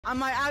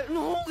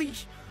No, holy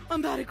I'm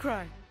about to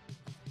cry.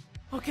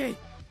 Okay,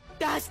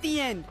 that's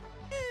the end.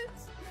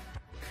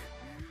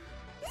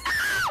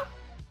 No!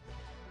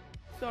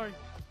 Sorry.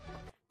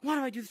 Why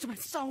do I do this to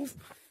myself?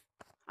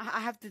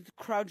 I have to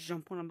crouch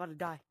jump when I'm about to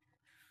die.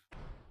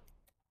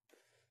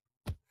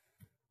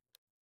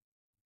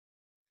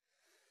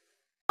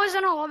 I was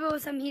in a lobby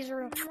with him. He's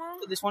real.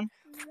 This one.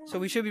 So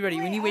we should be ready.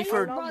 We need to wait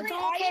for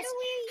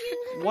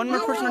one more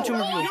person or two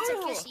more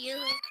people.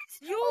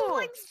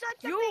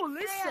 You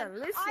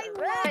listen.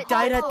 I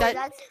died at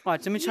that.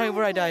 Watch, let me tell you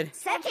where I died.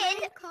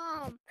 Second.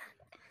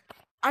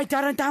 I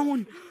died at that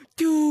one,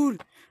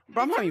 dude.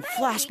 Bro, I'm having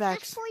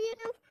flashbacks.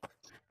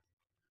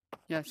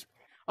 Yes.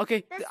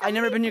 Okay, I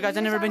never been here, guys.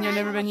 I never been here.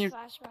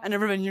 I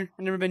never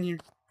been here.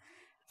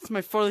 It's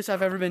my farthest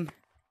I've ever been.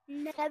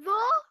 Never.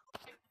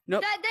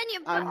 Nope.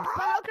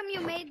 How come you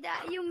made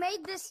that? You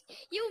made this.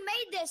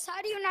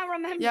 How do you not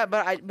remember? Yeah,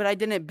 but I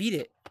didn't beat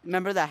it.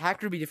 Remember that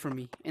hacker beat it for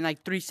me in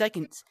like 3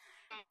 seconds.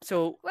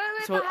 So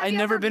I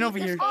never been over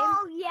here.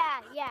 Oh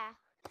yeah.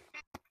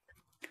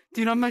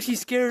 Dude, I'm actually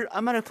scared.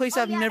 I'm at a place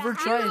I've never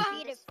tried.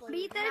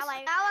 Beat this.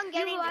 Now I'm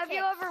getting the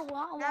kicks.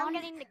 Now I'm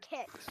getting the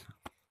kicks.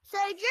 So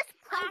just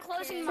I'm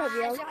closing my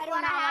eyes. I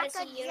don't know how to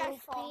see you.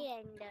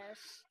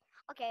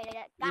 Okay.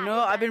 You know,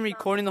 I've been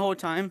recording the whole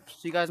time, so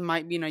you guys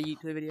might be in a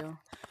YouTube video.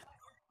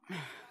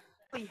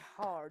 Really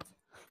hard.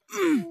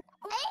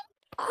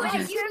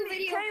 Can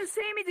you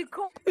send me the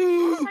code?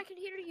 I can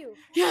hear you.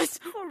 Yes.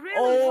 Really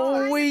Oh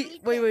hard.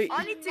 wait.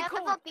 I need to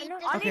code.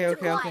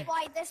 Okay.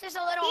 Why? This is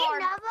a little He hard.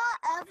 never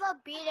ever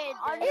beat it.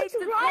 It's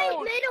right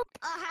middle.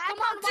 Come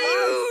on,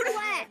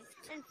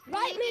 dude.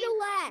 Right middle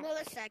left.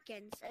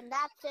 Milliseconds, and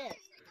that's it.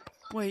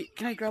 Wait,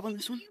 can I grab on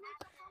this one?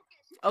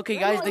 Okay,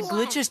 guys, the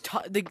glitch is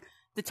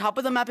the top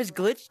of the map is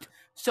glitched,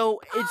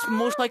 so it's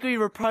most likely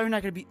we're probably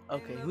not gonna be.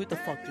 Okay, who the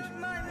fuck just?